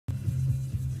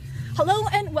Hello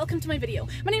and welcome to my video.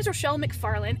 My name is Rochelle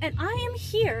McFarlane and I am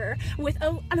here with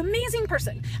an amazing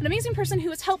person who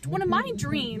has helped one of my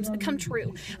dreams come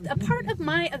true. A part of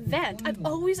my event, I've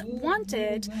always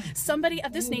wanted somebody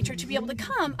of this nature to be able to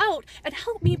come out and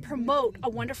help me promote a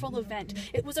wonderful event.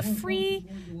 It was a free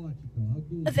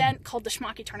event called the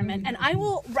Schmucky Tournament, and I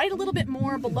will write a little bit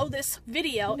more below this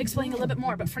video explaining a little bit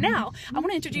more, but for now I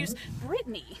want to introduce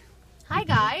Brittany. Hi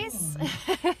guys.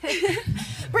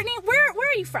 Brittany, where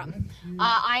are you from?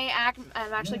 I'm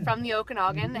actually from the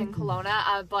Okanagan in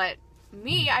Kelowna, but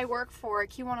I work for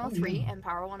Q103 and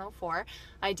Power 104.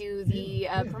 I do the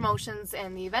promotions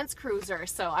and the events cruiser,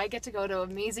 so I get to go to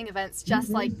amazing events just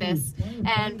like this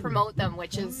and promote them,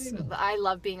 which is, I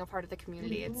love being a part of the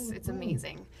community. It's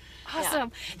amazing.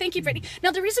 Awesome. Yeah. Thank you, Brittany.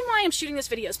 Now, the reason why I'm shooting this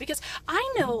video is because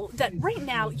I know that right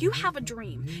now you have a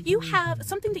dream. You have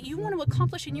something that you want to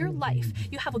accomplish in your life.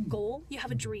 You have a goal, you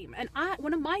have a dream. And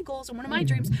one of my goals and one of my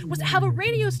dreams was to have a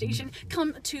radio station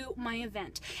come to my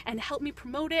event and help me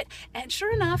promote it. And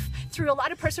sure enough, through a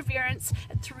lot of perseverance,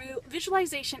 through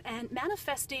visualization and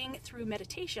manifesting through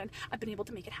meditation, I've been able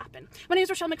to make it happen. My name is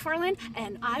Rochelle McFarlane,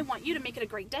 and I want you to make it a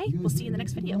great day. We'll see you in the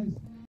next video.